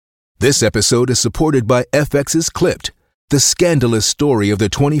This episode is supported by FX's Clipped, the scandalous story of the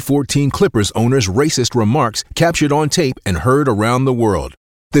 2014 Clippers owner's racist remarks captured on tape and heard around the world.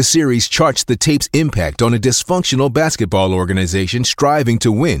 The series charts the tape's impact on a dysfunctional basketball organization striving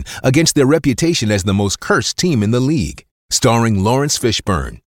to win against their reputation as the most cursed team in the league. Starring Lawrence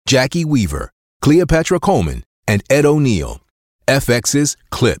Fishburne, Jackie Weaver, Cleopatra Coleman, and Ed O'Neill. FX's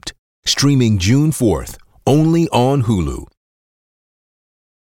Clipped, streaming June 4th, only on Hulu.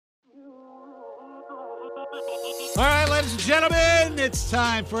 All right, ladies and gentlemen, it's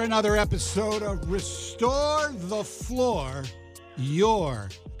time for another episode of Restore the Floor, your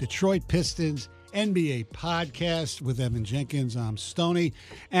Detroit Pistons NBA podcast with Evan Jenkins. I'm Stoney.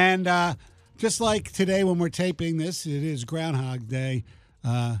 And just like today when we're taping this, it is Groundhog Day.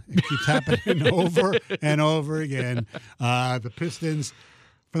 It keeps happening over and over again. The Pistons,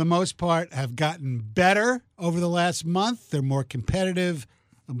 for the most part, have gotten better over the last month. They're more competitive,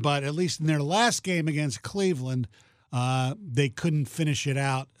 but at least in their last game against Cleveland, they couldn't finish it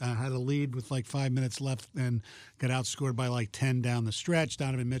out. Had a lead with like 5 minutes left and got outscored by like 10 down the stretch.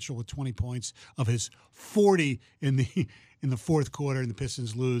 Donovan Mitchell with 20 points of his 40 in the fourth quarter, and the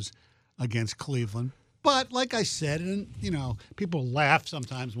Pistons lose against Cleveland. But like I said, and people laugh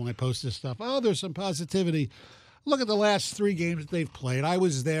sometimes when I post this stuff. Oh, there's some positivity. Look at the last three games that they've played. I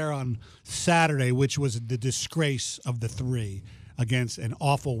was there on Saturday, which was the disgrace of the three, against an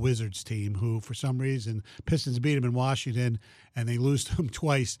awful Wizards team who, for some reason, Pistons beat them in Washington, and they lose to them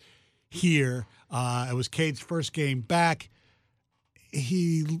twice here. It was Cade's first game back.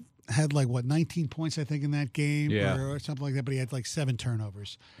 He had 19 points, I think, in that game, or something like that. But he had 7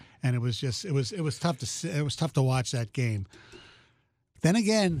 turnovers, and it was tough to watch that game. Then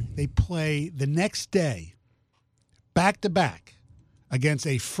again, they play the next day, back to back, against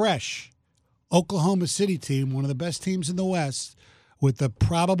a fresh Oklahoma City team, one of the best teams in the West, with the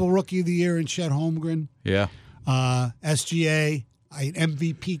probable Rookie of the Year in Chet Holmgren. Yeah. SGA, an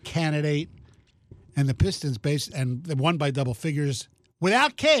MVP candidate, and the Pistons and they won by double figures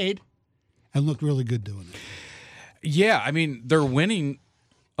without Cade and looked really good doing it. Yeah, I mean, they're winning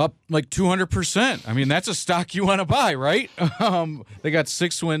up like 200%. I mean, that's a stock you want to buy, right? They got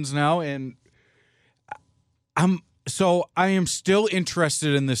 6 wins now, and I am still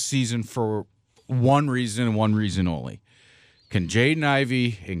interested in this season for one reason and one reason only. Can Jaden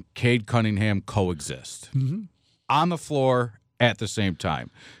Ivey and Cade Cunningham coexist on the floor at the same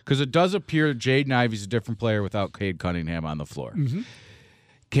time? Because it does appear Jaden Ivey's a different player without Cade Cunningham on the floor.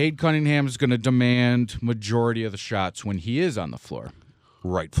 Cade Cunningham is going to demand majority of the shots when he is on the floor,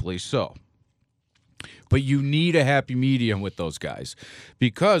 rightfully so. But you need a happy medium with those guys.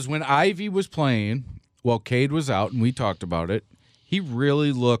 Because when Ivey was playing, while Cade was out, and we talked about it, he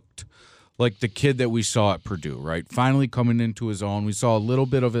really looked like the kid that we saw at Purdue, right? Finally coming into his own. We saw a little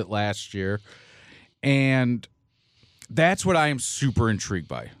bit of it last year. And that's what I am super intrigued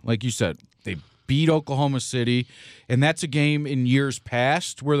by. Like you said, they beat Oklahoma City, and that's a game in years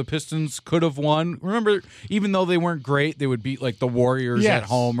past where the Pistons could have won. Remember, even though they weren't great, they would beat like the Warriors at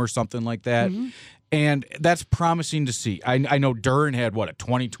home or something like that. And that's promising to see. I know Duren had, a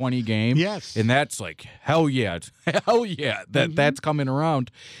 2020 game? Yes. And that's like, hell yeah. Hell yeah. That's coming around.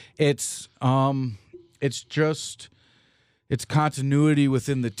 It's continuity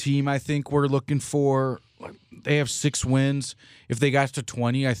within the team I think we're looking for. They have 6 wins. If they got to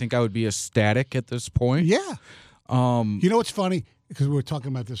 20, I think I would be ecstatic at this point. Yeah. You know what's funny? Because we were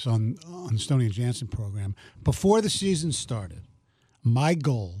talking about this on Stoney and Jansen program. Before the season started, my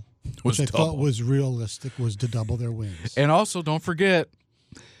goal, which I thought was realistic, was to double their wins. And also, don't forget,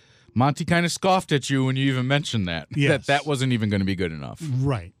 Monty kind of scoffed at you when you even mentioned that. Yes. That wasn't even going to be good enough.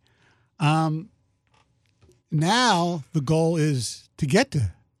 Right. Now the goal is to get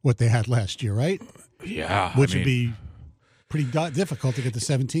to what they had last year, right? Yeah. Which would be pretty difficult to get to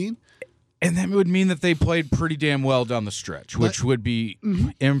 17. And that would mean that they played pretty damn well down the stretch, which would be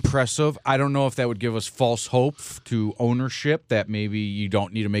impressive. I don't know if that would give us false hope to ownership, that maybe you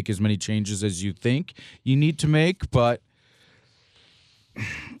don't need to make as many changes as you think you need to make. But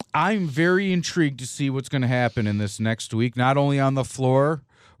I'm very intrigued to see what's going to happen in this next week, not only on the floor,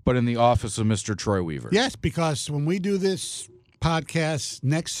 but in the office of Mr. Troy Weaver. Yes, because when we do this podcast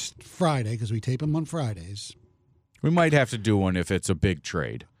next Friday, because we tape them on Fridays. We might have to do one if it's a big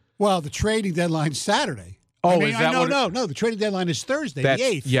trade. Well, the trading deadline's Saturday. Oh, is that what? No. The trading deadline is Thursday, the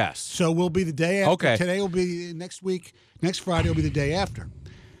 8th. Yes. So we'll be the day after. Okay. Today will be next week. Next Friday will be the day after.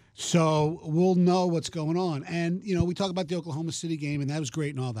 So we'll know what's going on. And, we talk about the Oklahoma City game, and that was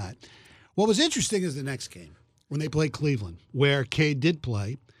great and all that. What was interesting is the next game when they played Cleveland, where Cade did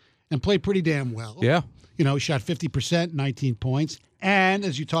play and played pretty damn well. Yeah. He shot 50%, 19 points, And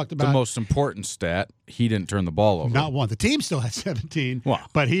as you talked about, the most important stat, he didn't turn the ball over. Not one. The team still had 17,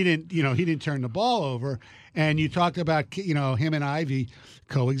 but he didn't. He didn't turn the ball over. And you talked about him and Ivy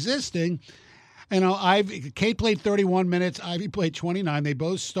coexisting. Kate played 31 minutes. Ivy played 29. They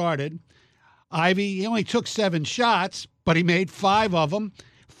both started. Ivy, he only took 7 shots, but he made 5 of them,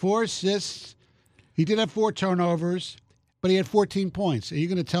 4 assists. He did have 4 turnovers, but he had 14 points. Are you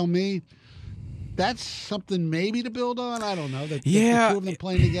going to tell me that's something maybe to build on? I don't know. That the two of them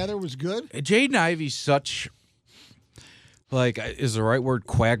playing together was good? Jaden Ivey's such, is the right word,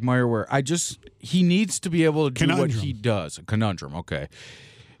 quagmire, where he needs to be able to do what he does. A conundrum, okay.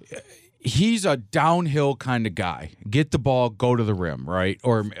 He's a downhill kind of guy. Get the ball, go to the rim, right?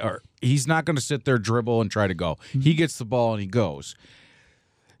 Or he's not going to sit there, dribble, and try to go. Mm-hmm. He gets the ball and he goes.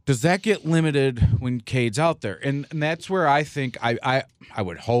 Does that get limited when Cade's out there? And that's where I think I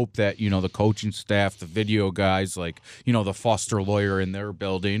would hope that, the coaching staff, the video guys, the Foster lawyer in their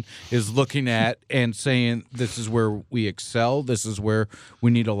building is looking at and saying this is where we excel. This is where we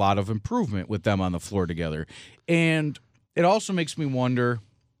need a lot of improvement with them on the floor together. And it also makes me wonder.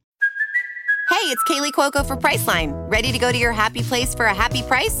 Hey, it's Kaylee Cuoco for Priceline. Ready to go to your happy place for a happy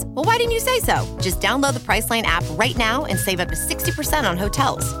price? Well, why didn't you say so? Just download the Priceline app right now and save up to 60% on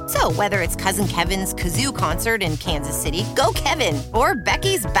hotels. So whether it's Cousin Kevin's Kazoo Concert in Kansas City, go Kevin, or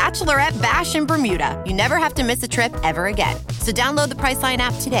Becky's Bachelorette Bash in Bermuda, you never have to miss a trip ever again. So download the Priceline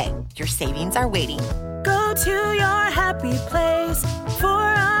app today. Your savings are waiting. Go to your happy place for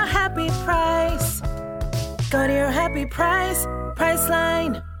a happy price. Go to your happy price,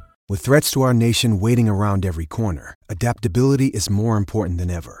 Priceline. With threats to our nation waiting around every corner, adaptability is more important than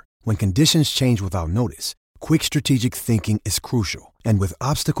ever. When conditions change without notice, quick strategic thinking is crucial. And with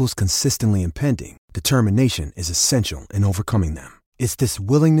obstacles consistently impending, determination is essential in overcoming them. It's this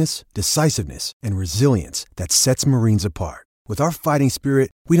willingness, decisiveness, and resilience that sets Marines apart. With our fighting spirit,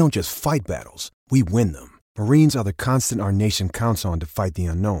 we don't just fight battles, we win them. Marines are the constant our nation counts on to fight the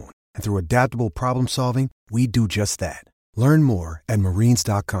unknown. And through adaptable problem solving, we do just that. Learn more at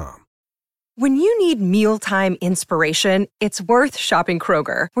marines.com. When you need mealtime inspiration, it's worth shopping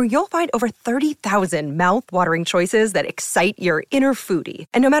Kroger, where you'll find over 30,000 mouth-watering choices that excite your inner foodie.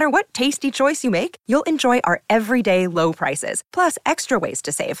 And no matter what tasty choice you make, you'll enjoy our everyday low prices, plus extra ways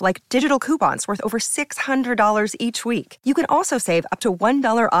to save, like digital coupons worth over $600 each week. You can also save up to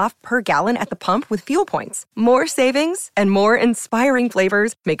 $1 off per gallon at the pump with fuel points. More savings and more inspiring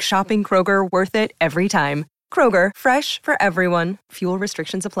flavors make shopping Kroger worth it every time. Kroger, fresh for everyone. Fuel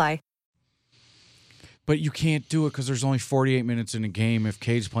restrictions apply. But you can't do it because there's only 48 minutes in a game if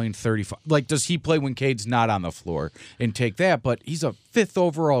Cade's playing 35. Does he play when Cade's not on the floor and take that? But he's a 5th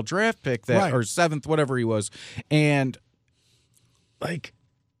overall draft pick or 7th, whatever he was. And, it's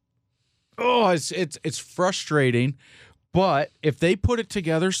frustrating. But if they put it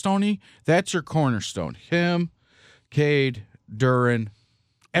together, Stoney, that's your cornerstone. Him, Cade, Duren.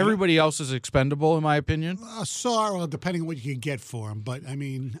 Everybody else is expendable, in my opinion. Sorrow, depending on what you can get for him. But,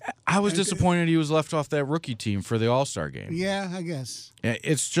 I was disappointed he was left off that rookie team for the All-Star game. Yeah, I guess.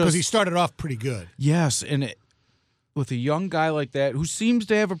 It's just... Because he started off pretty good. Yes, and with a young guy like that, who seems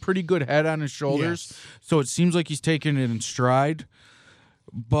to have a pretty good head on his shoulders, so it seems like he's taking it in stride.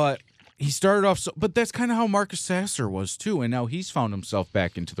 But he started off... But that's kind of how Marcus Sasser was, too, and now he's found himself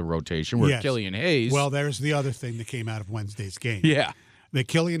back into the rotation, where Killian Hayes... Well, there's the other thing that came out of Wednesday's game. Yeah. That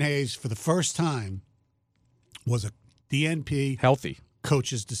Killian Hayes, for the first time, was a DNP healthy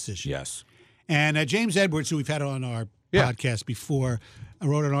coach's decision. Yes. And James Edwards, who we've had on our podcast before,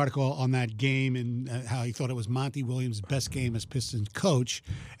 wrote an article on that game and how he thought it was Monty Williams' best game as Pistons coach.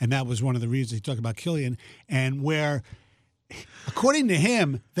 And that was one of the reasons he talked about Killian. And where, according to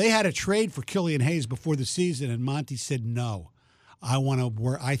him, they had a trade for Killian Hayes before the season, and Monty said no. I want to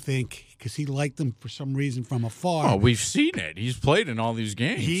work, I think, because he liked them for some reason from afar. Oh, we've seen it. He's played in all these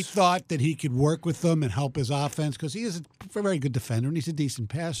games. He thought that he could work with them and help his offense because he is a very good defender and he's a decent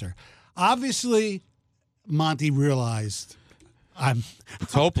passer. Obviously, Monty realized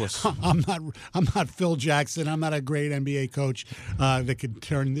it's hopeless. I'm not Phil Jackson. I'm not a great NBA coach that could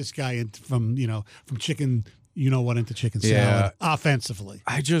turn this guy into from chicken into chicken salad offensively.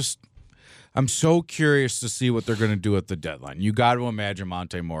 I'm so curious to see what they're going to do at the deadline. You got to imagine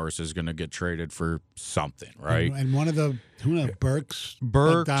Monte Morris is going to get traded for something, right? And one of the Burks,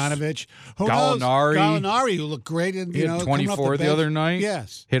 Bogdanovich, Gallinari, who looked great. He had 24 the other night.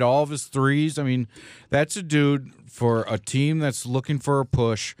 Yes, hit all of his threes. I mean, that's a dude for a team that's looking for a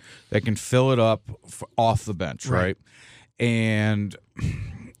push that can fill it up off the bench, right? And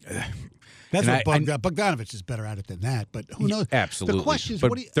That's what Bogdanovich is better at it than that, but who knows? Absolutely. The question is,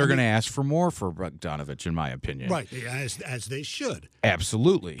 but they're going to ask for more for Bogdanovich, in my opinion. Right, as they should.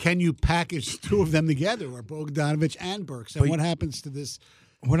 Absolutely. Can you package two of them together, or Bogdanovich and Burks? And what happens to this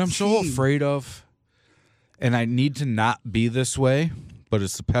What I'm team? so afraid of, and I need to not be this way, but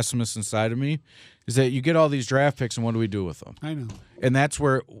it's the pessimist inside of me, is that you get all these draft picks, and what do we do with them? I know. And that's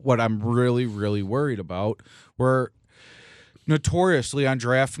what I'm really, really worried about. Where notoriously on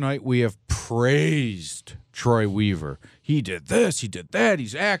draft night, we have praised Troy Weaver. He did this, he did that,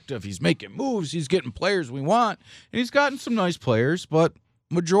 he's active, he's making moves, he's getting players we want. And he's gotten some nice players, but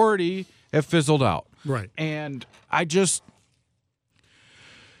majority have fizzled out. Right. And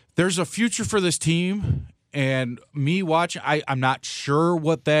there's a future for this team. And me watching, I'm not sure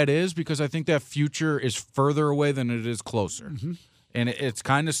what that is, because I think that future is further away than it is closer. Mm-hmm. And it's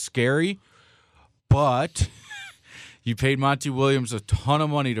kind of scary, but you paid Monty Williams a ton of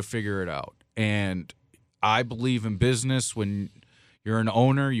money to figure it out. And I believe in business. When you're an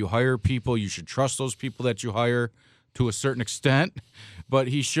owner, you hire people. You should trust those people that you hire to a certain extent. But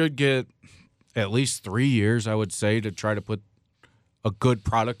he should get at least 3 years, I would say, to try to put a good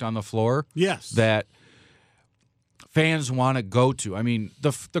product on the floor. Yes. That fans want to go to. I mean,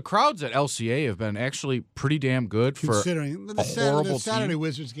 the crowds at LCA have been actually pretty damn good for considering a horrible the Saturday team.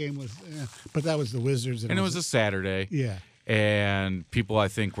 Wizards game was, but that was the Wizards, And it was a Saturday. Yeah. And people, I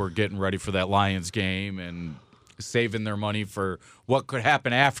think, were getting ready for that Lions game and saving their money for what could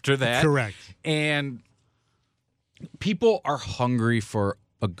happen after that. Correct. And people are hungry for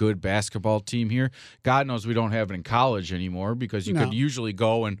a good basketball team here. God knows we don't have it in college anymore, because you could usually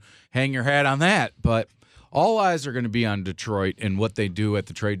go and hang your hat on that. But all eyes are going to be on Detroit and what they do at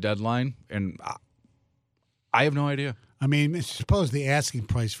the trade deadline, and I have no idea. I mean, suppose the asking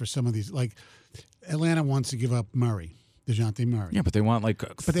price for some of these, like Atlanta wants to give up DeJounte Murray. Yeah, but they want like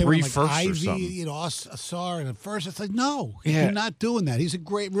they three want firsts Ivy, or something. Asar and a first. It's like, no, Yeah. you're not doing that. He's a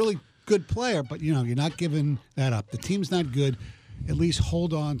great, really good player, but you're not giving that up. The team's not good. At least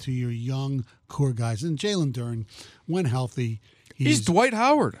hold on to your young core guys. And Jalen Duren, when healthy, He's Dwight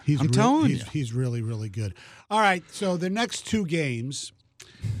Howard. I'm telling you. He's really, really good. All right, so the next two games,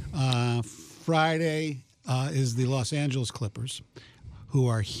 Friday is the Los Angeles Clippers, who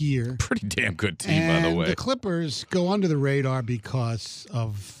are here. Pretty damn good team, and by the way. The Clippers go under the radar because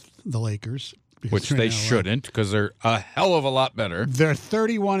of the Lakers. Which they shouldn't, because they're a hell of a lot better. They're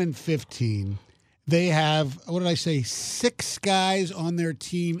 31-15. They have, what did I say, 6 guys on their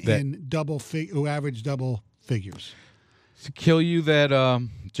team who average double figures. To kill you that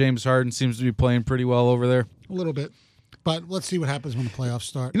James Harden seems to be playing pretty well over there. A little bit. But let's see what happens when the playoffs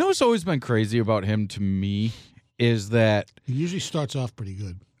start. You know what's always been crazy about him to me is that He usually starts off pretty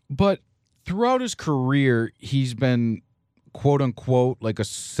good. but throughout his career, he's been, quote-unquote, like a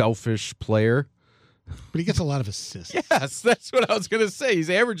selfish player. But he gets a lot of assists. Yes, that's what I was going to say. He's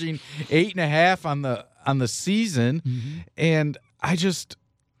averaging 8.5 on the season, and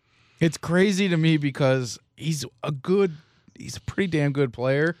it's crazy to me because he's a pretty damn good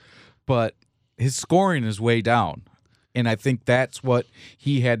player, but his scoring is way down. And I think that's what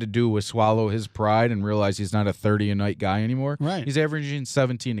he had to do, was swallow his pride and realize he's not a 30-a-night guy anymore. Right. He's averaging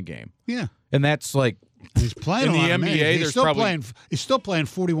 17 a game. Yeah. And that's like, he's playing in a lot the of NBA, minutes. He's still playing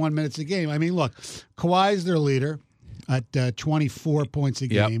 41 minutes a game. I mean, look, Kawhi's their leader at 24 points a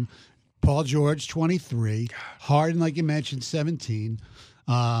game. Paul George, 23. Harden, like you mentioned, 17.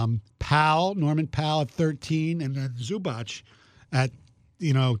 Norman Powell at 13, and then Zubac at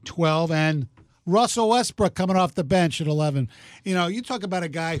 12, and Russell Westbrook coming off the bench at 11. You talk about a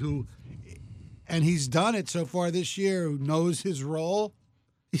guy who, and he's done it so far this year, who knows his role.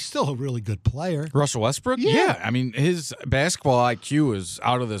 He's still a really good player. Russell Westbrook? Yeah. I mean, his basketball IQ is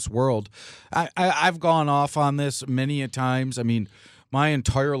out of this world. I've gone off on this many a times. I mean, my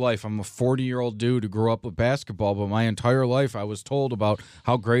entire life, I'm a 40-year-old dude who grew up with basketball, but my entire life I was told about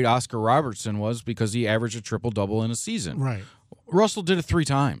how great Oscar Robertson was because he averaged a triple-double in a season. Right. Russell did it 3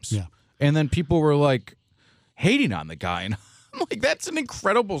 times. Yeah. And then people were like hating on the guy. And I'm like, that's an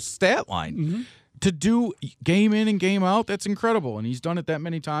incredible stat line. Mm-hmm. To do game in and game out, that's incredible. And he's done it that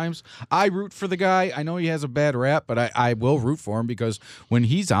many times. I root for the guy. I know he has a bad rap, but I will root for him because when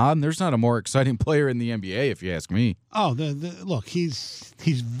he's on, there's not a more exciting player in the NBA, if you ask me. Oh, look, he's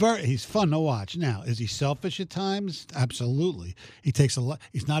fun to watch. Now, is he selfish at times? Absolutely. He takes a lot.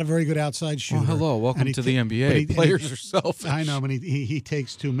 He's not a very good outside shooter. Oh, hello, welcome to the NBA. Players are selfish. I know, but he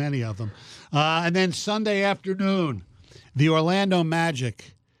takes too many of them. And then Sunday afternoon, the Orlando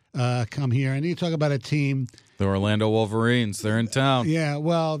Magic come here, and you talk about a team. The Orlando Wolverines, they're in town. Yeah,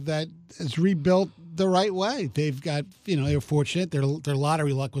 well, that is rebuilt the right way. They've got, they're fortunate. Their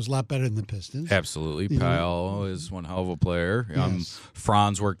lottery luck was a lot better than the Pistons. Absolutely. Pyle is one hell of a player. Yes.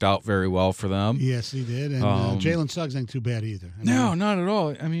 Franz worked out very well for them. Yes, he did. And Jalen Suggs ain't too bad either. No, not at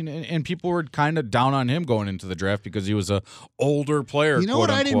all. I mean, and people were kind of down on him going into the draft because he was a older player. You know what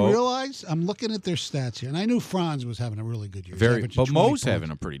I didn't unquote. realize? I'm looking at their stats here, and I knew Franz was having a really good year. But Mo's having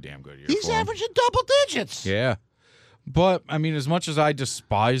a pretty damn good year. He's for him. averaging double digits. Yeah. But, I mean, as much as I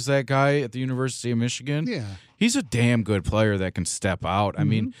despise that guy at the University of Michigan, he's a damn good player that can step out. I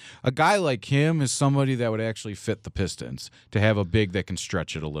mean, a guy like him is somebody that would actually fit the Pistons, to have a big that can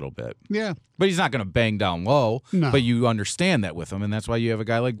stretch it a little bit. Yeah. But he's not going to bang down low, No. but you understand that with him, and that's why you have a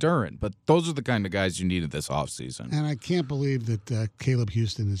guy like Duran. But those are the kind of guys you needed this offseason. And I can't believe that Caleb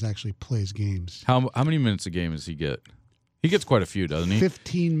Houston actually plays games. How many minutes a game does he get? He gets quite a few, doesn't he?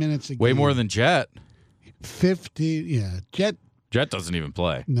 15 minutes a game. Way more than Jet. 50, yeah. Jet doesn't even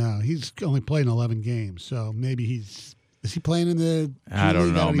play. No, he's only played in 11 games, so maybe is he playing in the I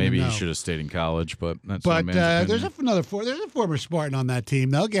don't know. Maybe he he should have stayed in college, but that's But my man's there's opinion. there's a former Spartan on that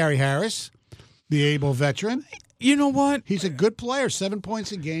team, though, Gary Harris, the able veteran. You know what? He's a good player, 7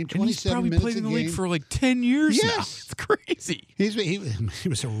 points a game, 27 and he's probably minutes played a in the game. league for like 10 years now. Yes. It's crazy. He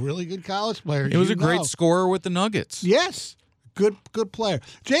was a really good college player. He was a great scorer with the Nuggets. Yes, good player.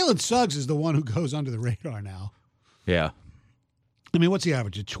 Jalen Suggs is the one who goes under the radar now. Yeah. I mean, what's he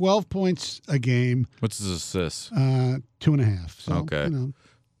average? 12 points a game. What's his assists? 2.5. So, Okay.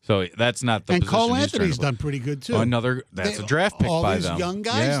 So that's not the and position Cole he's Anthony's trying done pretty good too. That's a draft pick all by these them. young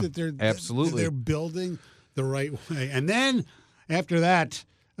guys Yeah, that they're absolutely. they're building the right way. And then after that,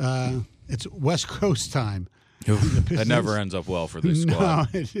 it's West Coast time. That never ends up well for this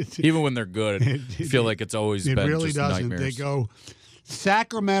squad. No, Even when they're good, I feel like it's always it been really just doesn't. nightmares. They go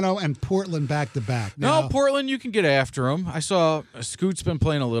Sacramento and Portland back to back. No, Portland, you can get after them. I saw Scoot's been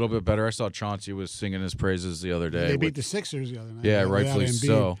playing a little bit better. I saw Chauncey was singing his praises the other day. They beat the Sixers the other night. Yeah, without rightfully Embiid,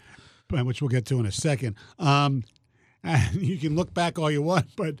 so. Which we'll get to in a second. And you can look back all you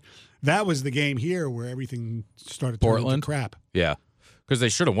want, but that was the game here where everything started turning Portland? into crap. Yeah, because they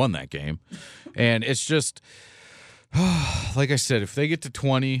should have won that game. And it's just, like I said, if they get to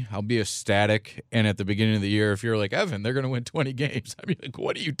 20, I'll be ecstatic. And at the beginning of the year, if you're like, Evan, they're going to win 20 games, I'd be like,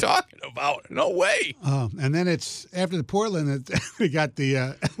 what are you talking about? No way. And then it's after the Portland, they got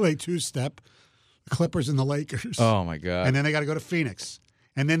the LA two-step, the Clippers and the Lakers. Oh, my God. And then they got to go to Phoenix.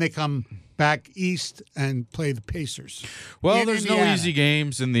 And then they come back east and play the Pacers. Well, in there's Indiana. no easy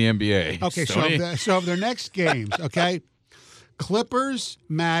games in the NBA. Okay, so of their next games, okay, Clippers,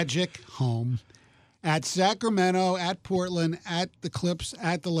 Magic, home. At Sacramento, at Portland, at the Clips,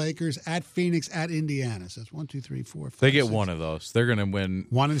 at the Lakers, at Phoenix, at Indiana. So that's 1, 2, 3, 4, 5. They get 6. one of those. They're going to win.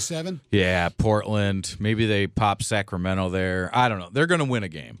 1 and 7? Yeah, Portland. Maybe they pop Sacramento there. I don't know. They're going to win a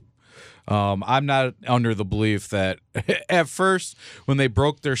game. I'm not under the belief that at first when they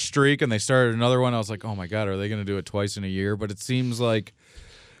broke their streak and they started another one, I was like, oh, my God, are they going to do it twice in a year? But it seems like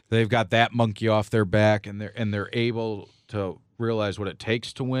they've got that monkey off their back and they're able to realize what it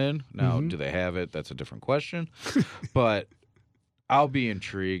takes to win. Now, do they have it? That's a different question. But I'll be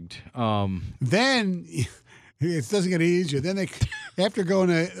intrigued. Then it doesn't get easier. Then they, after going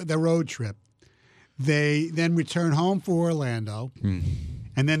to the road trip, they then return home for Orlando,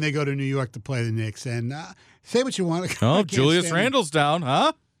 and then they go to New York to play the Knicks. And say what you want. Oh, Julius Randle's down,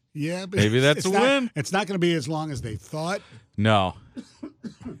 huh? Yeah, but Maybe that's a win. It's not going to be as long as they thought. No.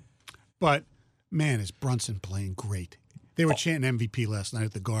 But man, is Brunson playing great? They were chanting MVP last night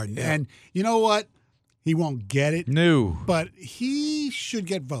at the Garden. Yeah. And you know what? He won't get it. No. But he should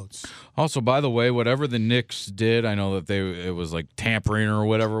get votes. Also, by the way, whatever the Knicks did, I know that it was like tampering or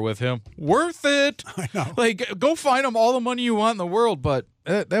whatever with him. Worth it. I know. Like, go find them all the money you want in the world, but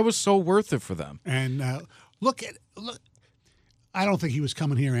that was so worth it for them. And look. I don't think he was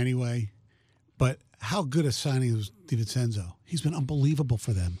coming here anyway, but how good a signing was DiVincenzo. He's been unbelievable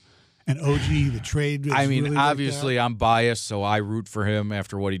for them. And OG, the trade. I mean, really obviously, I'm biased, so I root for him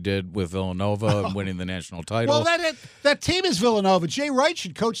after what he did with Villanova and winning the national title. Well, that team is Villanova. Jay Wright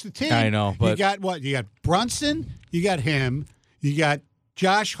should coach the team. I know, but you got what? You got Brunson. You got him. You got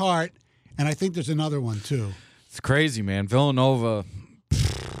Josh Hart, and I think there's another one too. It's crazy, man. Villanova.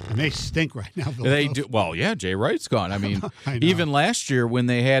 And they stink right now. Villanova. They do. Well, yeah, Jay Wright's gone. I mean, I know. even last year when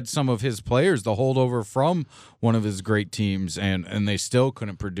they had some of his players, the holdover from one of his great teams, and they still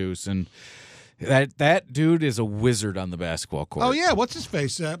couldn't produce. And that dude is a wizard on the basketball court. Oh yeah, what's his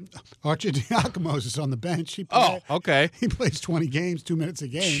face? Archie Diakonos is on the bench. Okay. He plays 20 games, 2 minutes a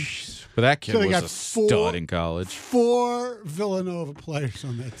game. But that kid So they was got a stud in college. 4 Villanova players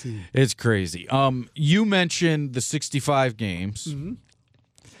on that team. It's crazy. You mentioned the 65 games. Mm-hmm.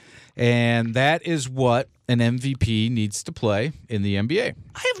 And that is what an MVP needs to play in the NBA.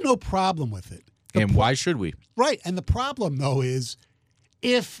 I have no problem with it. And why should we? Right. And the problem, though, is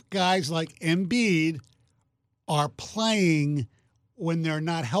if guys like Embiid are playing when they're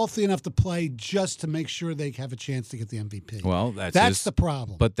not healthy enough to play just to make sure they have a chance to get the MVP. Well, that's the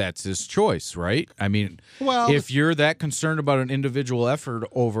problem. But that's his choice, right? I mean, if you're that concerned about an individual effort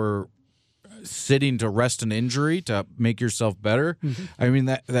over sitting to rest an injury to make yourself better, I mean,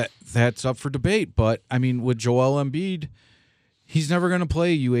 that's up for debate. But, I mean, with Joel Embiid, he's never going to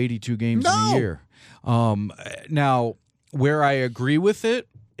play you 82 games in a year. Now, where I agree with it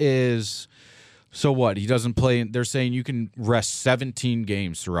is, so what? He doesn't play. They're saying you can rest 17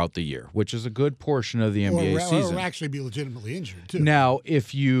 games throughout the year, which is a good portion of the NBA season. Or actually be legitimately injured, too. Now,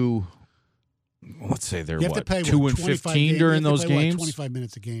 if you, let's say they're, you have to pay, 2 and 15 during those games? 25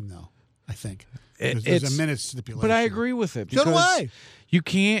 minutes a game, though, I think. There's a minute stipulation. But I agree with it. So do I. You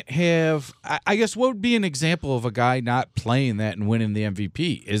can't have, I guess, what would be an example of a guy not playing that and winning the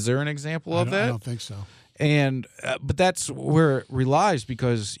MVP? Is there an example of that? I don't think so. And but that's where it relies,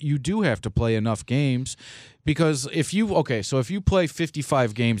 because you do have to play enough games. Because if you play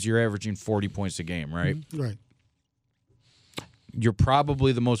 55 games, you're averaging 40 points a game, right? Right. You're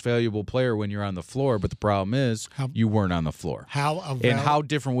probably the most valuable player when you're on the floor, but the problem is you weren't on the floor. And how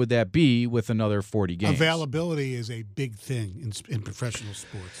different would that be with another 40 games? Availability is a big thing in professional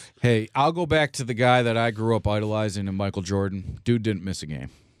sports. Hey, I'll go back to the guy that I grew up idolizing, in Michael Jordan. Dude didn't miss a game.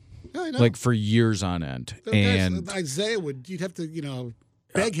 Yeah, I know. Like for years on end. And Isaiah you'd have to,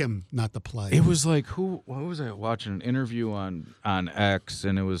 beg him not to play. It was like, what was I watching? An interview on X,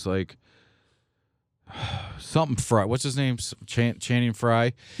 and it was like something Fry. What's his name? Channing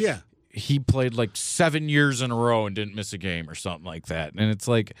Frye. Yeah. He played like 7 years in a row and didn't miss a game or something like that. And it's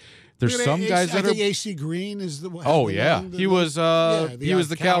like, there's some guys that I think AC Green is the one. Oh, yeah. He was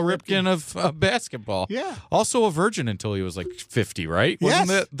the Cal Ripken of basketball. Yeah. Also a virgin until he was like 50, right? Wasn't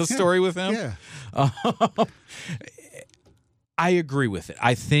that the story with him? Yeah. I agree with it.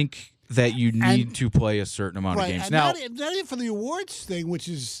 I think that you need to play a certain amount of games. And now, not even for the awards thing, which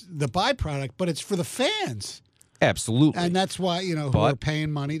is the byproduct, but it's for the fans. Absolutely. And that's why, who are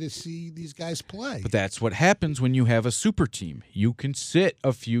paying money to see these guys play. But that's what happens when you have a super team. You can sit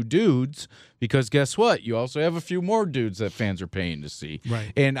a few dudes because guess what? You also have a few more dudes that fans are paying to see.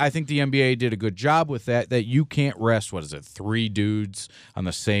 Right. And I think the NBA did a good job with that you can't rest, 3 dudes on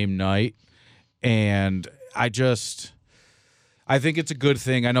the same night. And I think it's a good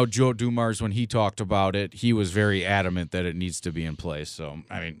thing. I know Joe Dumars, when he talked about it, he was very adamant that it needs to be in place. So,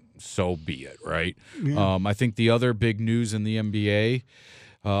 I mean, so be it, right? Yeah. I think the other big news in the NBA,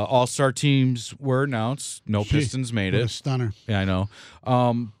 all-star teams were announced. No Pistons made it. What a stunner. Yeah, I know.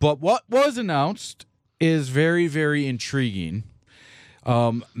 But what was announced is very, very intriguing.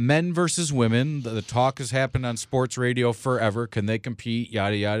 Men versus women. The talk has happened on sports radio forever. Can they compete?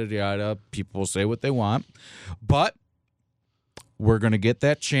 Yada, yada, yada. People will say what they want. But we're going to get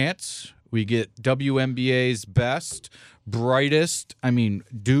that chance. We get WNBA's best, brightest. I mean,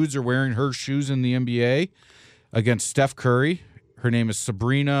 dudes are wearing her shoes in the NBA against Steph Curry. Her name is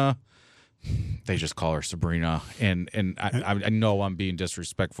Sabrina. They just call her Sabrina. And I know I'm being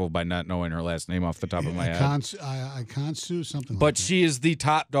disrespectful by not knowing her last name off the top of my head. Iconsu, something but like that. she is the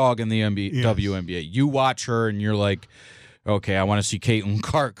top dog in the WNBA. You watch her and you're like, okay, I want to see Caitlin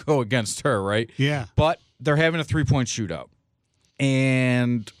Clark go against her, right? Yeah. But they're having a 3-point shootout.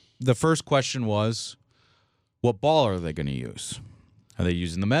 And the first question was, what ball are they going to use? Are they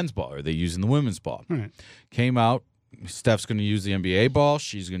using the men's ball? Are they using the women's ball? Right. Came out, Steph's going to use the NBA ball.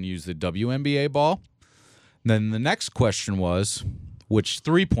 She's going to use the WNBA ball. Then the next question was, which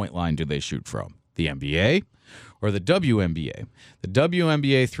 3-point line do they shoot from? The NBA or the WNBA? The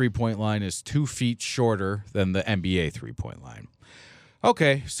WNBA 3-point line is 2 feet shorter than the NBA 3-point line.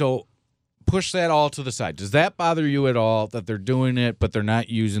 Okay, so push that all to the side. Does that bother you at all that they're doing it, but they're not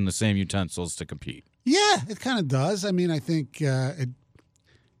using the same utensils to compete? Yeah, it kind of does. I mean, I think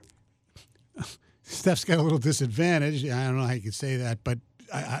Steph's got a little disadvantage. I don't know how you could say that, but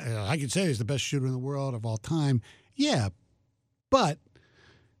I could say he's the best shooter in the world of all time. Yeah, but,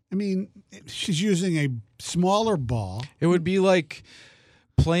 I mean, she's using a smaller ball. It would be like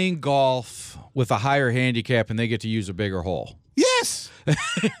playing golf with a higher handicap and they get to use a bigger hole. Yes.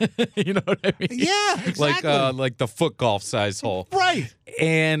 You know what I mean? Yeah, exactly. Like the foot golf size hole. Right.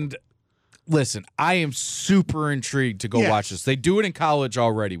 And listen, I am super intrigued to go watch this. They do it in college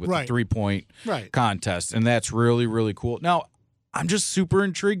already with the 3-point contest, and that's really, really cool. Now, I'm just super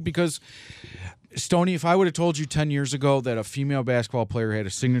intrigued because Stoney, if I would have told you 10 years ago that a female basketball player had a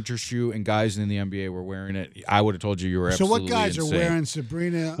signature shoe and guys in the NBA were wearing it, I would have told you were absolutely So what guys insane. are wearing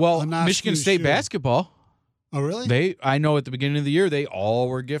Sabrina? Well, Ionescu's Michigan State shoe? basketball. Oh, really? I know at the beginning of the year, they all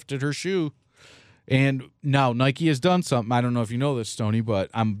were gifted her shoe. And now Nike has done something. I don't know if you know this, Stoney, but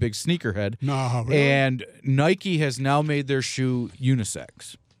I'm a big sneakerhead. No, really? And Nike has now made their shoe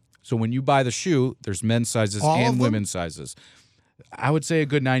unisex. So when you buy the shoe, there's men's sizes All of and them? women's sizes. I would say a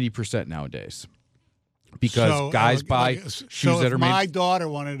good 90% nowadays. Because guys buy shoes that are made. So if my daughter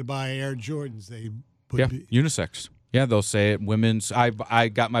wanted to buy Air Jordans, they would be. Unisex. Yeah, they'll say it. Women's. I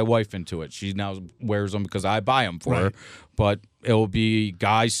got my wife into it. She now wears them because I buy them for her. But it will be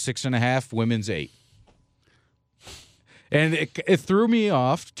guys 6.5, women's 8. And it threw me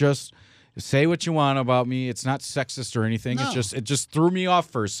off. Just say what you want about me. It's not sexist or anything. No. It just threw me off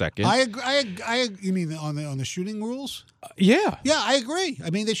for a second. I agree. You mean on the shooting rules? Yeah. Yeah, I agree. I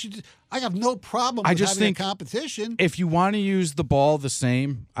mean, they should. I have no problem with having a competition. If you want to use the ball the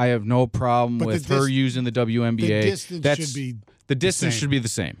same, I have no problem with her using the WNBA. The distance should be the distance should be the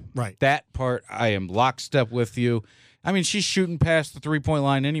same. Right. That part, I am lockstep with you. I mean, she's shooting past the three-point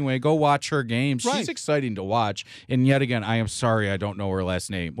line anyway. Go watch her games. Right. She's exciting to watch. And yet again, I am sorry I don't know her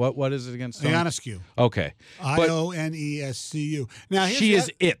last name. What is it again? Ionescu. Okay. Ionescu. Now she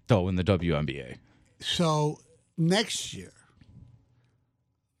is it, though, in the WNBA. So next year,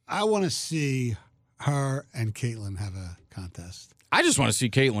 I want to see her and Caitlin have a contest. I just want to see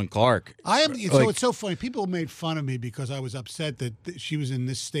Caitlin Clark. So it's so funny. People made fun of me because I was upset that she was in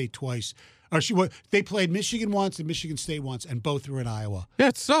this state twice. Or they played Michigan once and Michigan State once, and both were in Iowa. Yeah,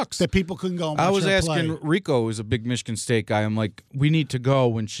 it sucks. That people couldn't go and watch I was her asking play. Rico, who's a big Michigan State guy. I'm like, we need to go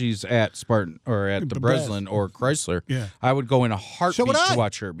when she's at Spartan or at the Breslin or Chrysler. Yeah. I would go in a heartbeat to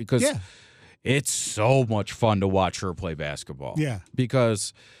watch her because it's so much fun to watch her play basketball. Yeah.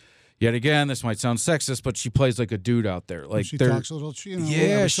 Because, yet again, this might sound sexist, but she plays like a dude out there. Like she talks a little,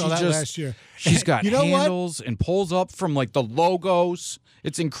 yeah, we saw that last year. She's got You know handles and pulls up from like the logos.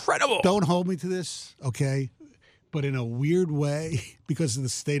 It's incredible. Don't hold me to this, okay? But in a weird way, because of the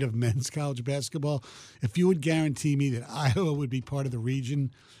state of men's college basketball, if you would guarantee me that Iowa would be part of the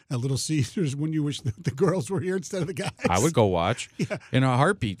region at Little Caesars, wouldn't you wish the girls were here instead of the guys? I would go watch in a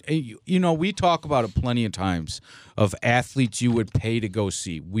heartbeat. Hey, we talk about it plenty of times of athletes you would pay to go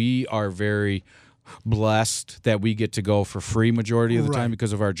see. We are very blessed that we get to go for free majority of the time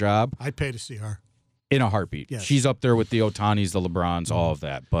because of our job. I'd pay to see her. In a heartbeat. Yes. She's up there with the Otanis, the LeBrons, all of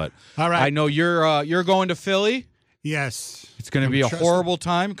that. But all right. I know you're going to Philly. Yes. It's going to be a horrible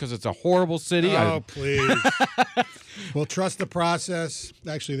time because it's a horrible city. Oh, please. We'll trust the process.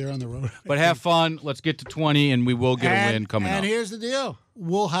 Actually, they're on the road. But have fun. Let's get to 20, and we will get a win coming up. And here's the deal.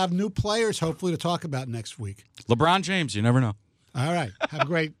 We'll have new players, hopefully, to talk about next week. LeBron James, you never know. All right. Have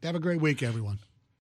a great week, everyone.